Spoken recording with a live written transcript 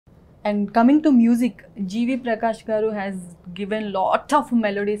And coming to music, G.V. Prakash Garu has given lot of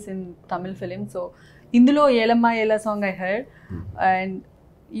melodies in Tamil film. So, Indulo Yelamma Yela song I heard, and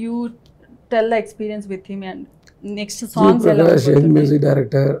you tell the experience with him and next songs. G.V. Prakash, music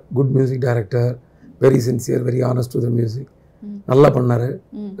director, good music director, very sincere, very honest to the music. நல்லா பண்ணாரு.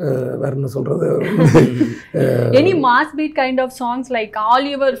 வேற என்ன சொல்றது? Any mass beat kind of songs like all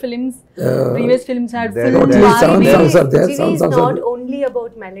your films, previous films had full songs are there. GV is not only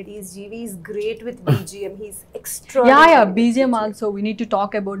about melodies. GV is great with BGM. He's extraordinary. Yeah, BGM also. We need to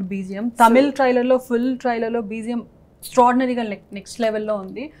talk about BGM. Tamil trailer lo, full trailer lo BGM extraordinary ga next level lo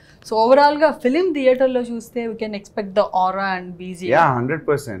undi. So overall ga film theater lo chuste we can expect the aura and BGM. Yeah,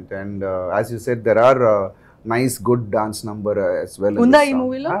 100%. And as you said, there are nice good dance number as well. Unda ee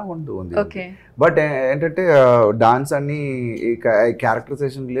movie lo? Undu. Okay. But entante dance anni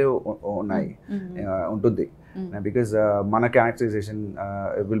characterization le unnai untundi. Because mana characterization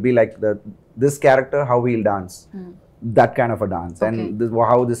will be like this character how he'll dance. That kind of a dance. And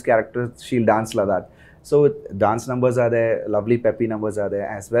how this character she'll dance like that. So dance numbers are there, lovely peppy numbers are there,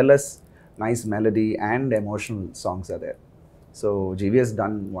 as well as nice melody and emotional songs are there. So GV has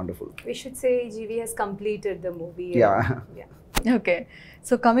done wonderful. We should say GV has completed the movie. Yeah. Okay.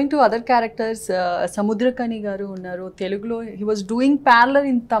 So coming to other characters, Samudrakani garu unnaru. Telugulo he was doing parallel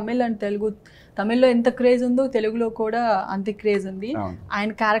in Tamil and Telugu. Tamil lo enta craze undo, Telugulo kuda anti craze undi.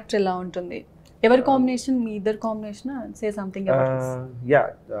 And character ella untundi. Ever combination, me either combination, say something about this. Yeah.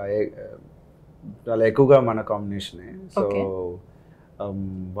 చాలా ఎక్కువగా మన కాంబినేషనే. So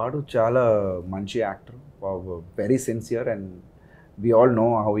వాడు చాలా మంచి actor, very sincere, and we all know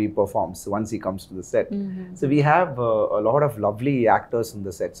how he performs once he comes to the set. So we have a lot of lovely actors in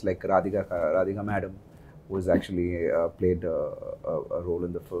the sets, like Radhika madam, who has actually played a role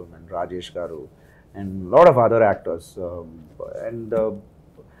in the film, and Rajesh Garu, and a lot of other actors. And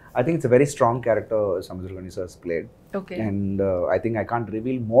I think it's a very strong character Samudrakani sir has played. Okay. And I think I can't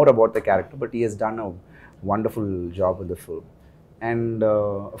reveal more about the character, but he has done a wonderful job in the film. And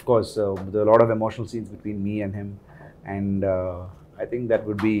of course, there are a lot of emotional scenes between me and him. And I think that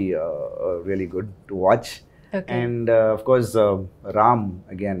would be really good to watch. Okay. And of course, Ram,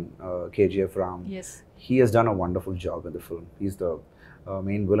 again, KGF Ram. Yes. He has done a wonderful job in the film. He's the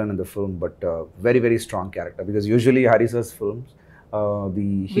main villain in the film, but very, very strong character. Because usually Hari sir's films,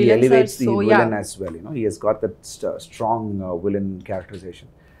 he elevates the villain as well. You know, he has got that strong villain characterization.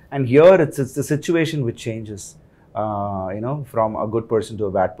 And here it's the situation which changes. You know, from a good person to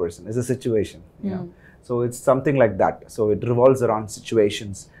a bad person. It's a situation. You know? So it's something like that. So it revolves around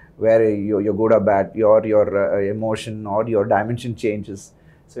situations where you're good or bad, your emotion or your dimension changes.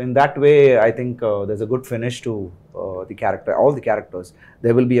 So in that way, I think there's a good finish to the character, all the characters.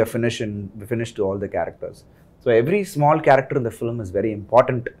 There will be a finish to all the characters. So every small character in the film is very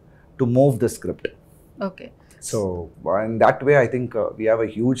important to move the script. Okay. So in that way, I think we have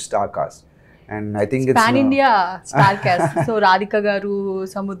a huge star cast. And I think it's Pan India star cast. So Radhika garu,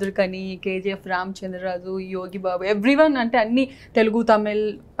 Samudrakani, KGF Ram Chandraju, Yogi Babu, everyone ante anni Telugu, Tamil,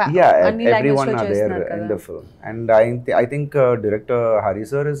 anni everyone are there in the film. And I think director Hari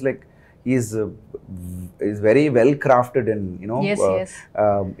sir is like, is very well crafted in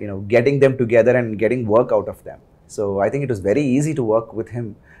getting them together and getting work out of them. So I think it was very easy to work with him,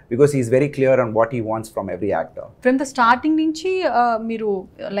 because he's very clear on what he wants from every actor. From the starting nunchi meeru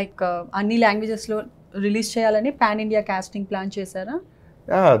like anni languages lo release cheyalani pan India casting plan chesara?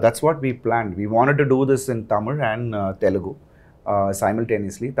 Yeah, that's what we planned. We wanted to do this in Tamil and Telugu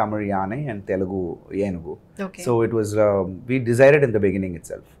simultaneously, Tamil Yane and Telugu Enugu. Okay. So it was we decided in the beginning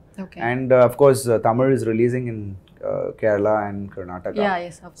itself. Okay. And of course Tamil is releasing in Kerala and Karnataka. Yeah,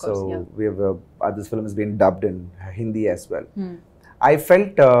 yes, of course. So we have this film has been dubbed in Hindi as well. I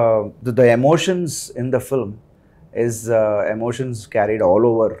felt the emotions in the film is emotions carried all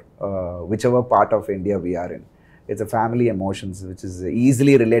over whichever part of India we are in. It's a family emotions which is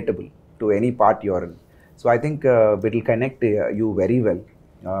easily relatable to any part you're in. So I think it will connect you very well.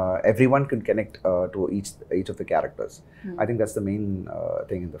 Everyone can connect to each of the characters. I think that's the main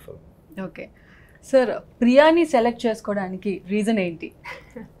thing in the film. Okay. Sir, Priya ni select cheskodaniki reason enti?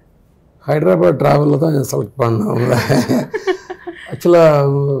 Hyderabad travel lo dhaan select panna.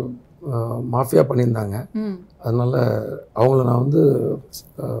 ஆக்சுவலாக mafia பண்ணியிருந்தாங்க. அதனால் அவங்கள நான் வந்து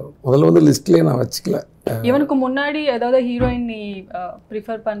முதல்ல வந்து லிஸ்ட்லேயே நான் வச்சுக்கல. இவனுக்கு முன்னாடி ஏதாவது ஹீரோயின் நீ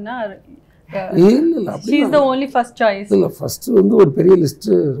ப்ரிஃபர் பண்ணா? இல்லை, she is the only first choice. இல்லை, ஃபஸ்ட்டு வந்து ஒரு பெரிய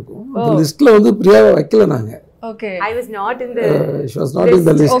லிஸ்ட்டு இருக்கும். அந்த லிஸ்ட்டில் வந்து பிரியாவை வைக்கல நாங்கள். Okay. I was not in the she was not in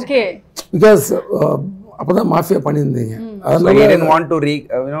the list. Okay. Because அப்பதான் மாஃபியா பண்ணியிருந்தீங்க. So he didn't want to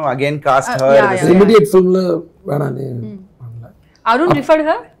again cast her. Immediate filmல வேணானே. Arun referred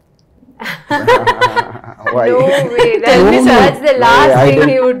her? Why? No way. Tell me, sir. That's the last I thing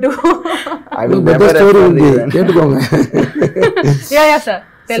don't- he would do. I will better never story refer உண்டு the event. கேட்டுக்கோங்க. Yeah, sir.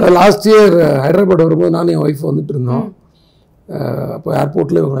 Tell me. Last year Hyderabad வரும்போது நானும் என் wife வந்துட்டு இருந்தோம். அப்போ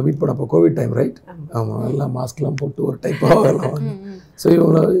ஏர்போர்ட்டில் இவங்களை meet பண்ண, அப்போ கோவிட் டைம் ரைட். ஆமாம், எல்லாம் மாஸ்க்லாம் போட்டு ஒரு டைப்பாக எல்லாம் வந்து. ஸோ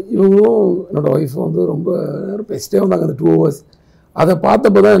இவங்களும் என்னோட ஒய்ஃபும் வந்து ரொம்ப நேரம் பேசிட்டே வந்தாங்க அந்த 2 hours. அதை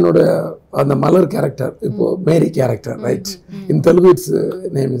பார்த்தப்போ தான் என்னோட அந்த மலர் கேரக்டர், இப்போது மேரி character right, in Telugu it's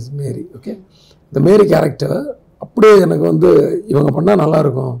name is Mary. Okay, இந்த மேரி கேரக்டர் அப்படியே எனக்கு வந்து இவங்க பண்ணால்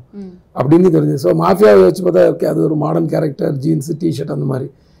நல்லாயிருக்கும் அப்படின்னு தெரிஞ்சு. ஸோ மாஃபியாவை வச்சு பார்த்தா ஓகே, அது ஒரு மாடர்ன் கேரக்டர், ஜீன்ஸு டிஷர்ட் அந்த மாதிரி.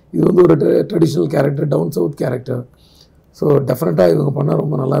 இது வந்து ஒரு traditional character, down south character. So டெஃபினட்டாக இவங்க பண்ணால்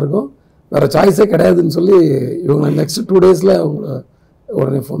ரொம்ப நல்லாயிருக்கும். வேறு சாய்ஸே கிடையாதுன்னு சொல்லி இவங்க நெக்ஸ்ட் 2 daysல அவங்கள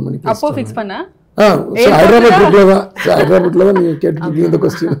உடனே ஃபோன் பண்ணி அப்போ ஃபிக்ஸ் பண்ண. ஹைதராபாத்ல தான் நீங்கள் கேட்டுருக்கீங்க இந்த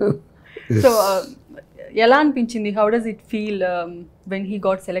கொஸ்டின். So, ఎలా అనిపించింది? How does it feel when he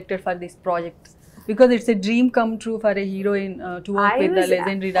got selected for this project? Because it's a dream come true for a heroine to work with the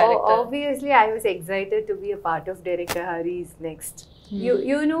legendary director. Obviously, I was excited to be a part of Director Hari's next.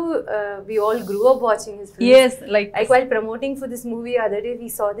 You know, we all grew up watching his films. Yes, like while promoting for this movie, other day we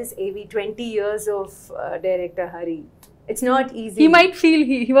saw this AV 20 years of Director Hari. It's not easy. he might feel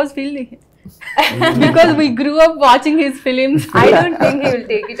he was feeling because we grew up watching his films. I don't think he will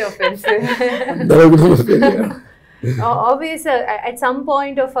take it offensive. Obviously, at some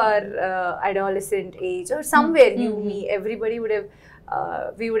point of our adolescent age or somewhere, me, everybody would have,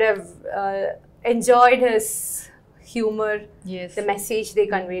 we would have enjoyed his humor, Yes. the message they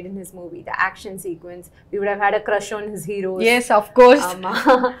conveyed in his movie, the action sequence. We would have had a crush on his heroes. Yes, of course.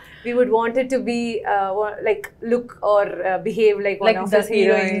 We would want it to be like look or behave like one Like of the his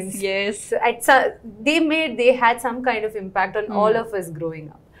heroines. Yes. So they had some kind of impact on all of us growing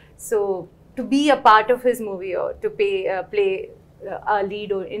up. So to be a part of his movie or to play a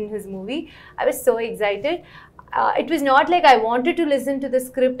lead in his movie, I was so excited. It was not like I wanted to listen to the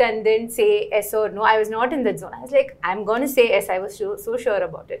script and then say yes or no. I was not in that zone. I was like, I'm going to say yes. I was so sure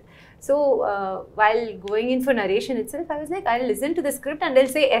about it. So while going in for narration itself, I was like, I'll listen to the script and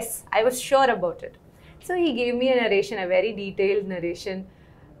I'll say yes. I was sure about it. So he gave me a narration, a very detailed narration.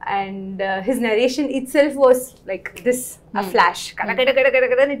 And his narration itself was like this, a flash. And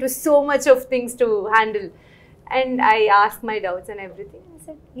it was so much of things to handle. And I asked my doubts and everything. I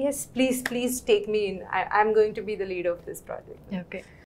said, yes, please take me in. I'm going to be the lead of this project. Okay.